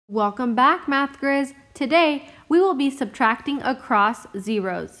Welcome back, Math Grizz. Today, we will be subtracting across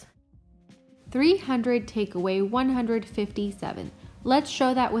zeros. 300 take away 157. Let's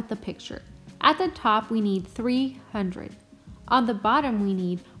show that with the picture. At the top, we need 300. On the bottom, we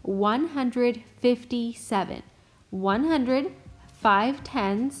need 157. 100, 5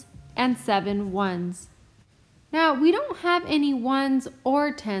 tens, and 7 ones. Now, we don't have any ones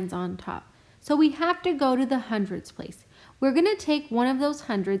or tens on top, so we have to go to the hundreds place. We're going to take one of those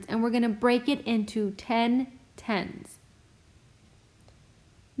hundreds and we're going to break it into 10 tens.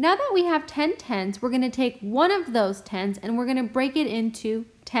 Now that we have 10 tens, we're going to take one of those tens and we're going to break it into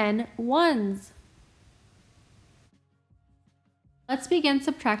 10 ones. Let's begin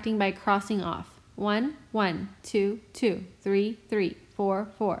subtracting by crossing off. 1, 1, 2, 2, 3, 3, 4,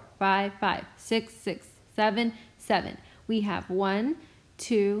 4, 5, 5, 6, 6, 7, 7. We have 1,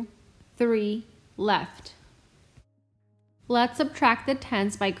 2, 3 left. Let's subtract the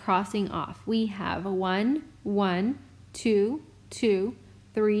tens by crossing off. We have 1, 1, 2, 2,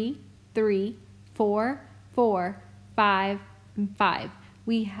 3, 3, 4, 4, 5, and 5.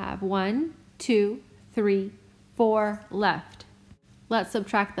 We have 1, 2, 3, 4 left. Let's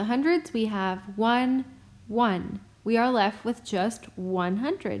subtract the hundreds. We have 1, 1. We are left with just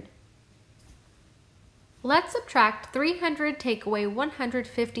 100. Let's subtract 300 take away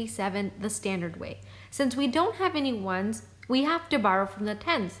 157 the standard way. Since we don't have any ones, we have to borrow from the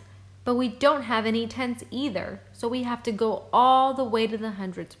tens, but we don't have any tens either, so we have to go all the way to the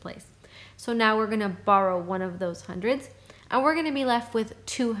hundreds place. So now we're going to borrow one of those hundreds, and we're going to be left with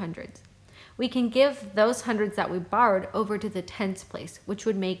 2 hundreds. We can give those hundreds that we borrowed over to the tens place, which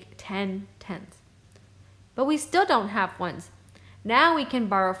would make 10 tens. But we still don't have ones. Now we can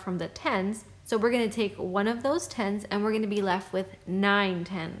borrow from the tens, so we're going to take one of those tens, and we're going to be left with 9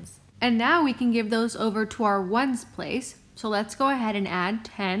 tens. And now we can give those over to our ones place. So let's go ahead and add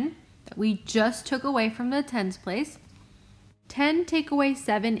 10 that we just took away from the tens place. 10 take away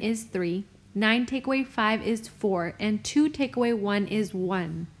 7 is 3, 9 take away 5 is 4, and 2 take away 1 is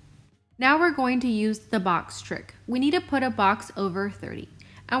 1. Now we're going to use the box trick. We need to put a box over 30,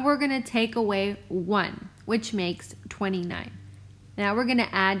 and we're going to take away 1, which makes 29. Now we're going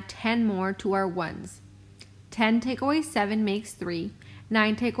to add 10 more to our ones. 10 take away 7 makes 3,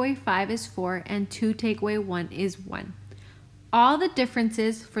 9 take away 5 is 4, and 2 take away 1 is 1. All the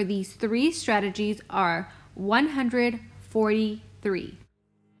differences for these three strategies are 143.